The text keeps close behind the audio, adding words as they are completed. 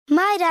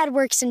My dad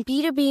works in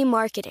B2B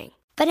marketing,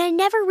 but I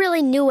never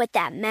really knew what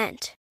that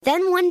meant.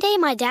 Then one day,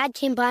 my dad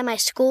came by my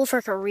school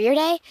for career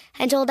day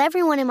and told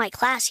everyone in my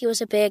class he was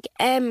a big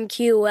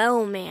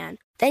MQL man.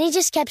 Then he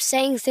just kept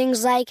saying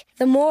things like,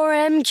 the more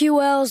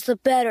MQLs, the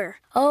better,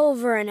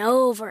 over and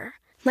over.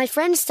 My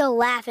friends still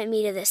laugh at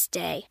me to this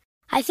day.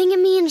 I think it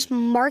means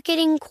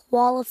marketing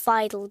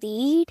qualified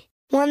lead.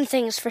 One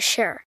thing's for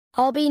sure,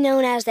 I'll be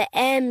known as the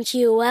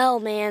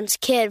MQL man's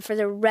kid for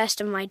the rest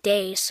of my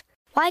days.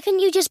 Why couldn't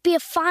you just be a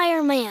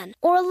fireman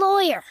or a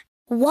lawyer?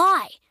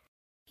 Why?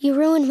 You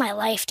ruined my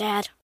life,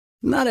 Dad.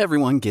 Not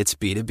everyone gets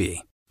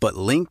B2B, but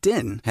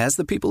LinkedIn has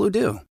the people who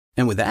do.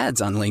 And with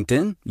ads on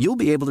LinkedIn, you'll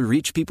be able to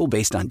reach people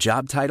based on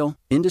job title,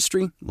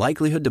 industry,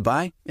 likelihood to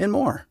buy, and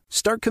more.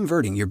 Start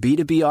converting your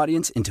B2B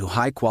audience into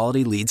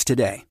high-quality leads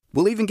today.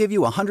 We'll even give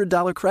you a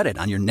 $100 credit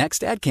on your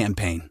next ad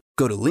campaign.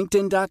 Go to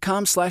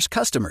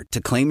linkedin.com/customer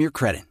to claim your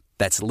credit.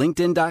 That's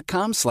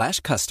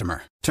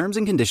linkedin.com/customer. Terms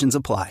and conditions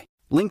apply.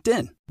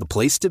 LinkedIn, the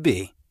place to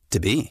be,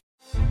 to be.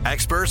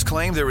 Experts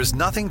claim there is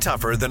nothing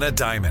tougher than a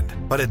diamond.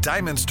 But at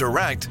Diamonds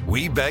Direct,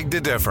 we beg to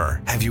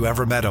differ. Have you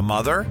ever met a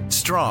mother?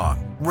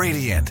 Strong,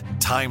 radiant,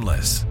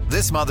 timeless.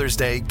 This Mother's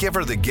Day, give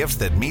her the gift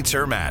that meets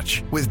her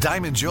match. With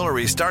diamond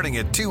jewelry starting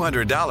at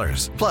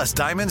 $200. Plus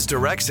Diamonds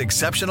Direct's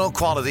exceptional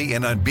quality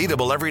and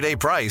unbeatable everyday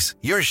price,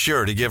 you're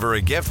sure to give her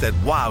a gift that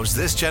wows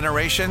this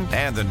generation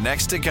and the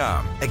next to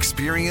come.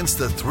 Experience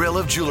the thrill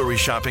of jewelry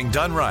shopping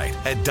done right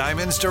at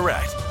Diamonds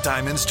Direct.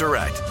 Diamonds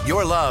Direct.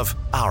 Your love,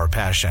 our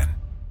passion.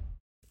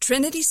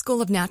 Trinity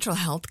School of Natural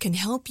Health can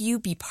help you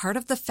be part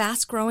of the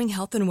fast-growing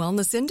health and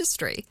wellness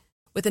industry.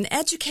 With an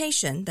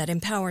education that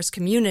empowers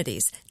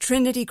communities,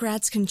 Trinity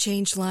grads can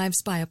change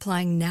lives by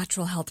applying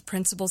natural health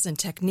principles and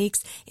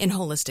techniques in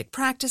holistic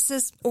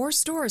practices or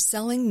stores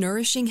selling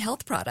nourishing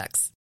health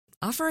products.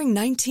 Offering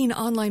 19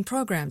 online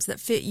programs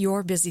that fit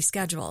your busy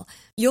schedule,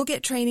 you'll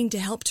get training to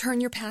help turn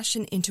your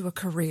passion into a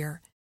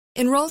career.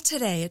 Enroll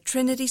today at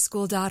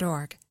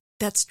trinityschool.org.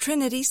 That's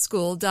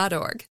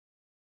trinityschool.org.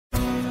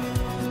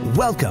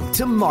 Welcome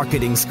to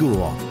Marketing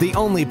School, the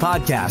only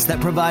podcast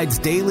that provides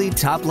daily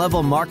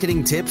top-level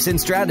marketing tips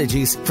and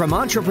strategies from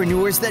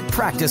entrepreneurs that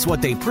practice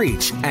what they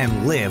preach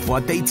and live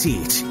what they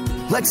teach.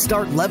 Let's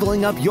start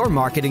leveling up your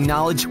marketing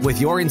knowledge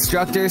with your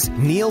instructors,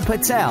 Neil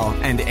Patel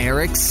and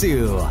Eric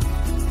Siu.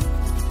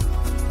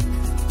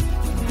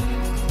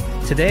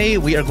 Today,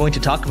 we are going to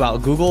talk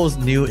about Google's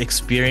new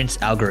experience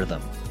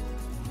algorithm.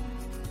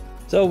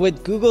 So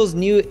with Google's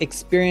new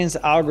experience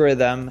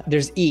algorithm,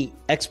 there's E,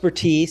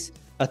 expertise,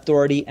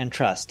 authority, and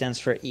trust, stands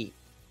for E.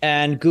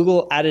 And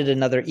Google added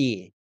another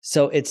E.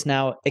 So it's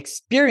now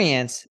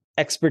experience,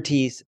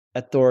 expertise,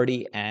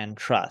 authority, and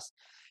trust.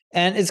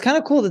 And it's kind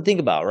of cool to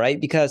think about,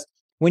 right? Because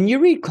when you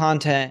read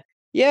content,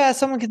 yeah,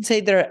 someone can say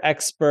they're an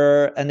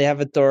expert and they have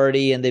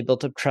authority and they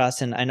built up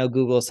trust. And I know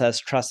Google says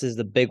trust is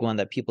the big one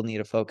that people need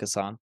to focus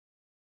on.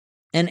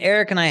 And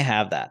Eric and I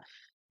have that.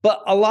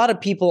 But a lot of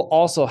people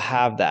also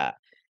have that.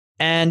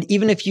 And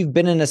even if you've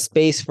been in a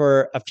space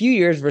for a few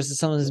years versus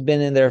someone who's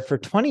been in there for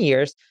 20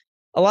 years,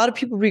 a lot of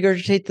people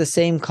regurgitate the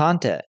same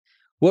content.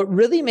 What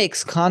really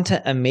makes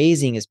content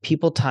amazing is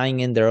people tying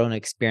in their own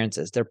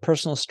experiences, their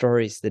personal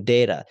stories, the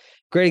data.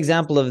 Great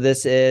example of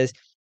this is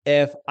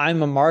if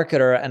I'm a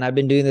marketer and I've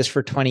been doing this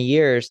for 20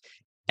 years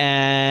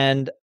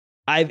and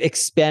I've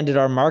expanded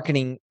our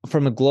marketing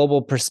from a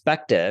global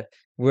perspective.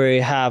 We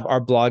have our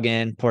blog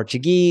in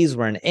Portuguese,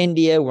 we're in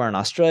India, we're in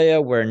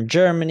Australia, we're in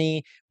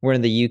Germany, we're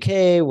in the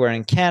UK, we're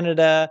in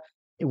Canada,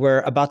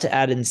 we're about to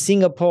add in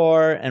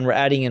Singapore, and we're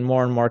adding in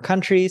more and more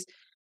countries.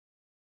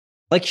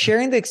 Like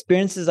sharing the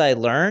experiences I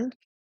learned,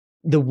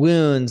 the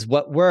wounds,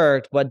 what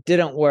worked, what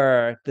didn't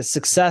work, the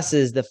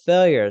successes, the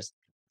failures,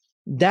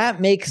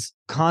 that makes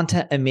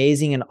content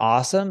amazing and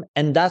awesome.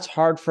 And that's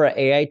hard for an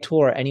AI tool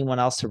or anyone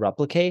else to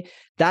replicate.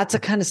 That's the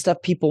kind of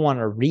stuff people want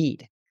to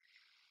read.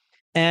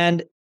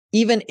 And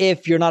even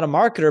if you're not a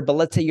marketer, but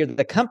let's say you're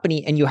the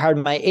company and you hired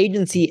my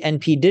agency,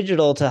 NP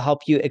Digital, to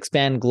help you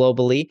expand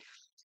globally,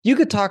 you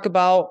could talk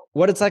about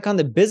what it's like on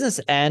the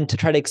business end to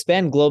try to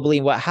expand globally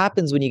and what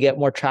happens when you get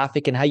more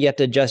traffic and how you have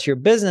to adjust your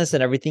business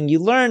and everything you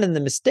learned and the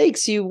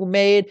mistakes you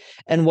made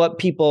and what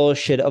people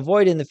should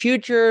avoid in the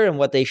future and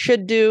what they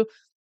should do.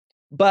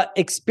 But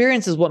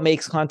experience is what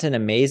makes content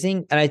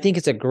amazing. And I think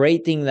it's a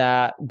great thing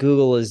that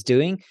Google is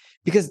doing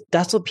because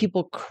that's what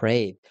people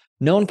crave.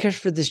 No one cares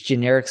for this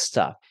generic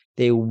stuff.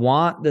 They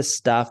want the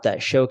stuff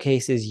that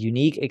showcases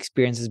unique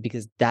experiences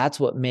because that's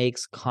what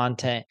makes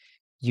content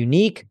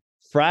unique,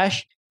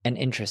 fresh, and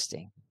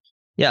interesting.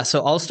 Yeah,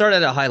 so I'll start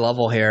at a high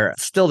level here.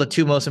 Still the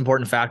two most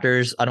important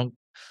factors.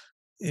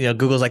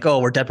 Google's like, oh,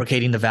 we're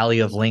deprecating the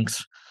value of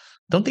links.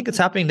 Don't think it's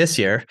happening this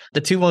year.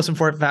 The two most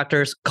important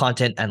factors,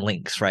 content and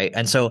links, right?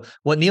 And so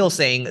what Neil's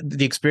saying,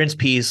 the experience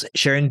piece,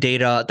 sharing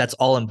data, that's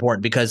all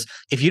important because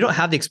if you don't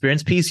have the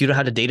experience piece, you don't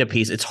have the data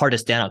piece, it's hard to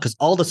stand out because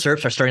all the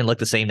SERPs are starting to look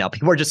the same now.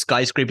 People are just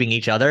skyscraping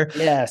each other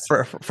yes,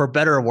 for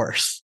better or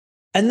worse.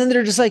 And then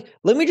they're just like,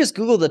 let me just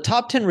Google the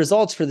top 10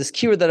 results for this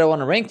keyword that I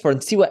want to rank for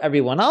and see what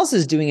everyone else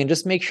is doing and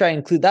just make sure I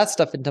include that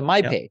stuff into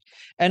my page.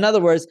 In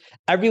other words,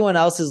 everyone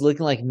else is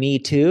looking like me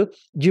too.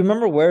 Do you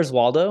remember Where's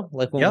Waldo?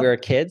 Like when we were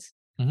kids?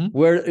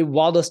 Where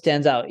Waldo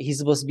stands out. He's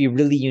supposed to be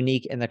really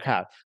unique in the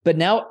crowd. But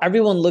now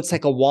everyone looks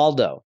like a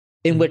Waldo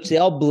in which they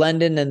all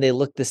blend in and they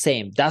look the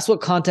same. That's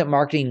what content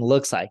marketing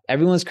looks like.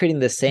 Everyone's creating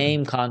the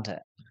same content.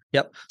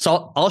 Yep.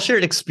 So I'll share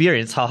an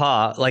experience.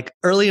 Like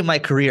early in my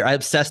career, I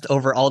obsessed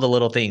over all the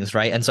little things,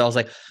 right? And so I was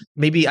like,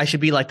 maybe I should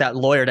be like that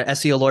lawyer, that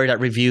SEO lawyer that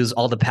reviews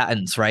all the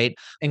patents, right?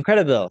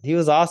 Incredible. He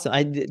was awesome.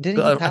 I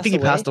think he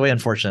passed away,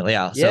 unfortunately.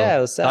 Yeah. So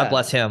it was sad. God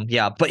bless him.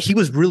 Yeah. But he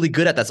was really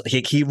good at that.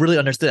 He really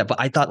understood that.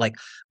 But I thought like,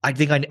 I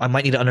think I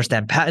might need to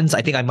understand patents.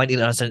 I think I might need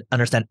to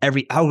understand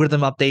every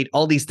algorithm update,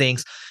 all these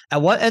things.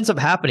 And what ends up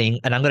happening,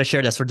 and I'm going to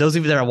share this for those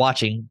of you that are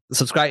watching,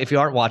 subscribe. If you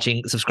aren't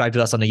watching, subscribe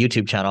to us on the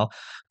YouTube channel.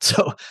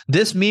 So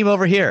this meme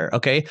over here,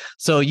 okay?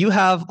 So you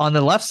have on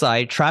the left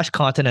side, trash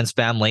content and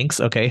spam links,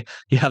 okay?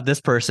 You have this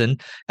person.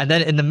 And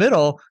then in the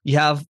middle, you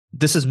have,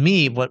 this is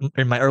me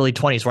in my early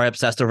 20s where I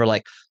obsessed over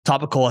like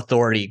topical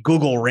authority,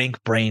 Google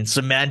rank brain,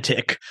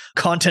 semantic,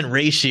 content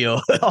ratio,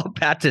 all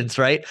patents,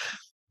 right?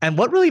 And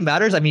what really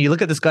matters, I mean, you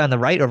look at this guy on the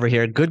right over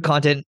here, good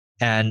content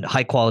and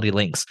high quality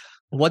links.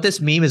 What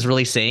this meme is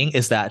really saying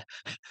is that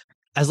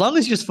as long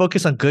as you just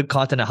focus on good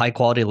content and high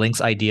quality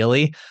links,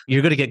 ideally,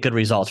 you're going to get good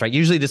results, right?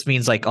 Usually this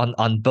means like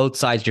on both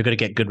sides, you're going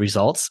to get good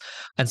results.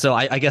 And so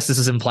I guess this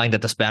is implying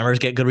that the spammers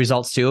get good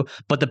results too.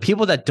 But the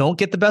people that don't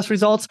get the best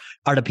results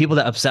are the people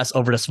that obsess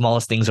over the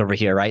smallest things over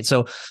here, right?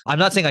 So I'm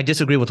not saying I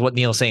disagree with what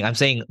Neil's saying. I'm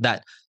saying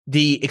that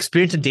the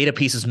experience and data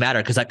pieces matter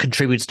because that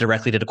contributes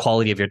directly to the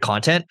quality of your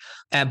content.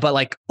 But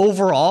like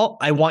overall,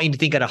 I want you to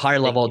think at a higher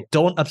level.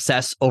 Don't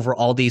obsess over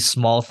all these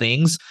small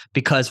things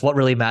because what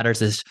really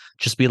matters is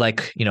just be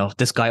like,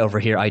 this guy over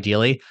here,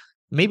 ideally.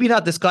 Maybe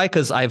not this guy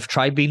because I've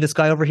tried being this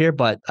guy over here,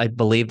 but I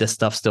believe this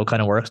stuff still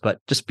kind of works, but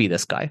just be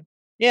this guy.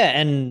 Yeah.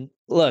 And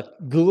look,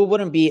 Google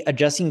wouldn't be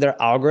adjusting their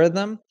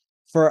algorithm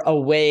for a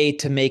way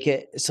to make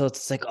it so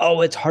it's like,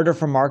 oh, it's harder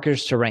for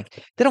marketers to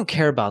rank. They don't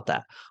care about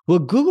that.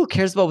 What Google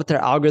cares about with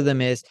their algorithm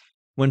is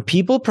when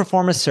people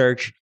perform a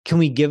search, can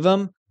we give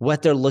them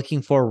what they're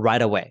looking for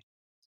right away?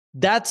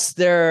 That's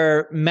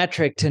their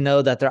metric to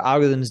know that their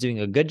algorithm is doing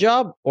a good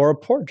job or a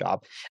poor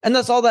job. And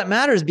that's all that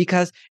matters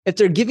because if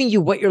they're giving you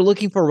what you're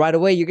looking for right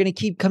away, you're going to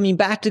keep coming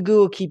back to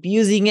Google, keep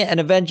using it, and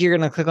eventually you're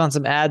going to click on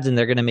some ads and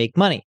they're going to make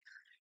money.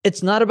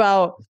 It's not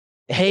about,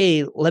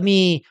 hey, let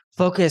me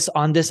focus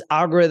on this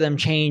algorithm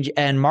change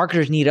and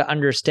marketers need to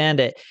understand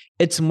it.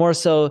 It's more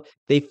so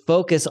they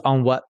focus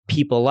on what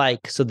people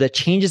like. So the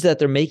changes that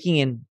they're making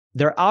in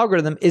their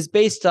algorithm is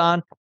based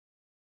on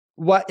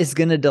what is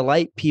going to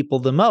delight people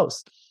the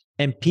most.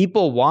 And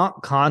people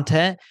want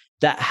content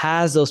that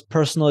has those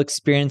personal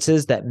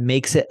experiences that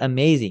makes it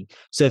amazing.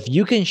 So if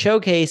you can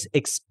showcase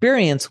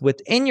experience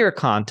within your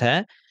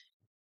content,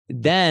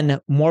 then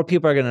more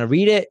people are going to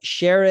read it,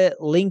 share it,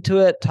 link to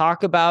it,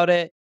 talk about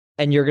it,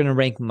 and you're going to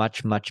rank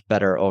much, much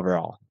better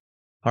overall.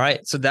 All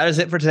right. So that is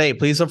it for today.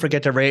 Please don't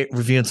forget to rate,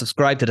 review, and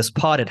subscribe to this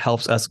pod. It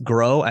helps us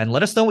grow. And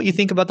let us know what you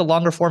think about the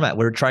longer format.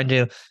 We're trying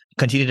to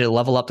continue to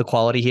level up the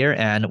quality here,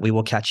 and we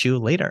will catch you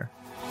later.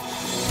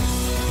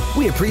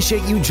 We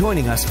appreciate you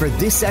joining us for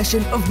this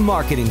session of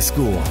Marketing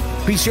School.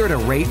 Be sure to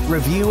rate,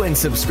 review, and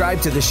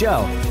subscribe to the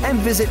show, and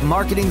visit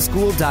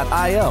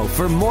marketingschool.io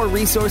for more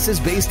resources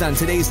based on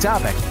today's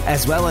topic,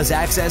 as well as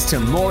access to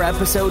more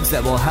episodes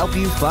that will help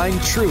you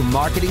find true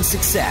marketing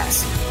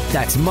success.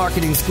 That's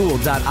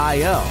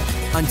marketingschool.io.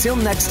 Until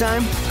next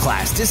time,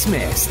 class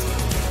dismissed.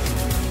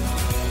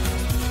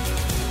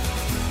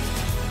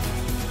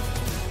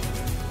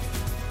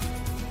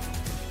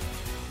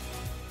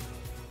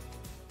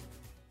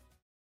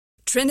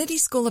 Trinity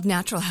School of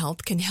Natural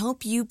Health can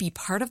help you be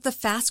part of the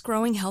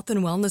fast-growing health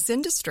and wellness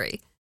industry.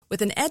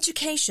 With an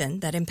education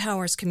that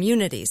empowers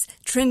communities,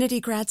 Trinity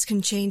grads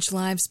can change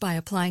lives by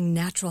applying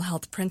natural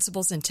health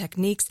principles and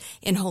techniques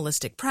in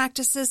holistic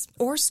practices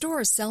or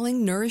stores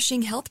selling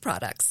nourishing health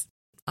products.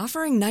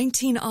 Offering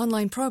 19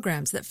 online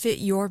programs that fit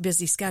your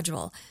busy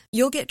schedule,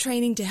 you'll get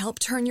training to help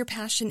turn your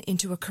passion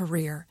into a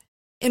career.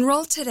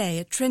 Enroll today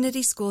at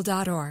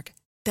trinityschool.org.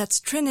 That's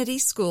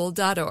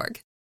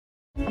trinityschool.org.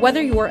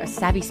 Whether you're a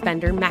savvy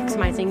spender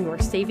maximizing your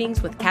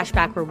savings with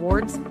cashback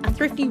rewards, a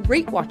thrifty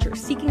rate watcher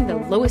seeking the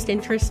lowest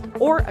interest,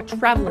 or a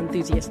travel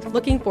enthusiast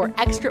looking for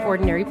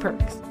extraordinary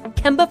perks,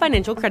 Kemba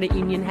Financial Credit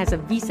Union has a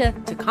visa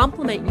to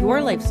complement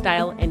your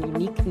lifestyle and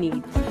unique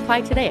needs.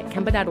 Apply today at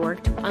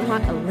Kemba.org to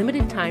unlock a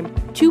limited-time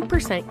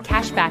 2%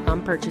 cash back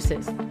on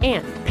purchases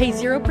and pay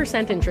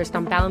 0% interest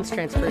on balance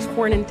transfers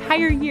for an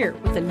entire year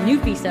with a new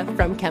visa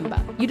from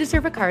Kemba. You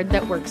deserve a card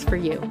that works for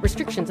you.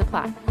 Restrictions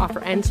apply. Offer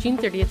ends June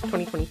 30th,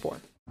 2024.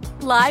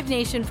 Live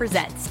Nation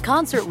presents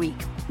Concert Week.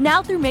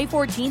 Now through May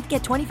 14th,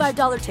 get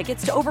 $25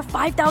 tickets to over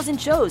 5,000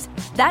 shows.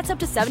 That's up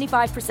to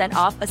 75%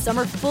 off a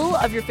summer full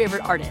of your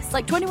favorite artists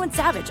like 21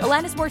 Savage,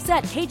 Alanis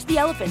Morissette, Cage the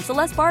Elephant,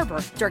 Celeste Barber,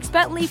 Dierks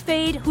Bentley,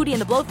 Fade, Hootie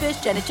and the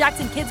Blowfish, Janet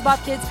Jackson, Kidz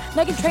Bop Kids,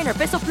 Meghan Trainor,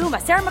 Peso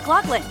Pluma, Sarah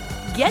McLachlan.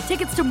 Get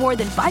tickets to more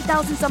than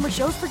 5,000 summer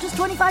shows for just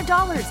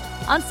 $25.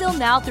 Until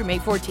now through May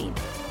 14th.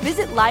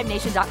 Visit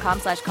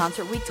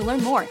LiveNation.com/Concert Week to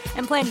learn more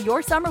and plan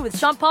your summer with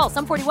Sean Paul,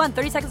 Sum 41,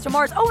 30 Seconds to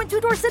Mars, and Two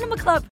Door Cinema Club.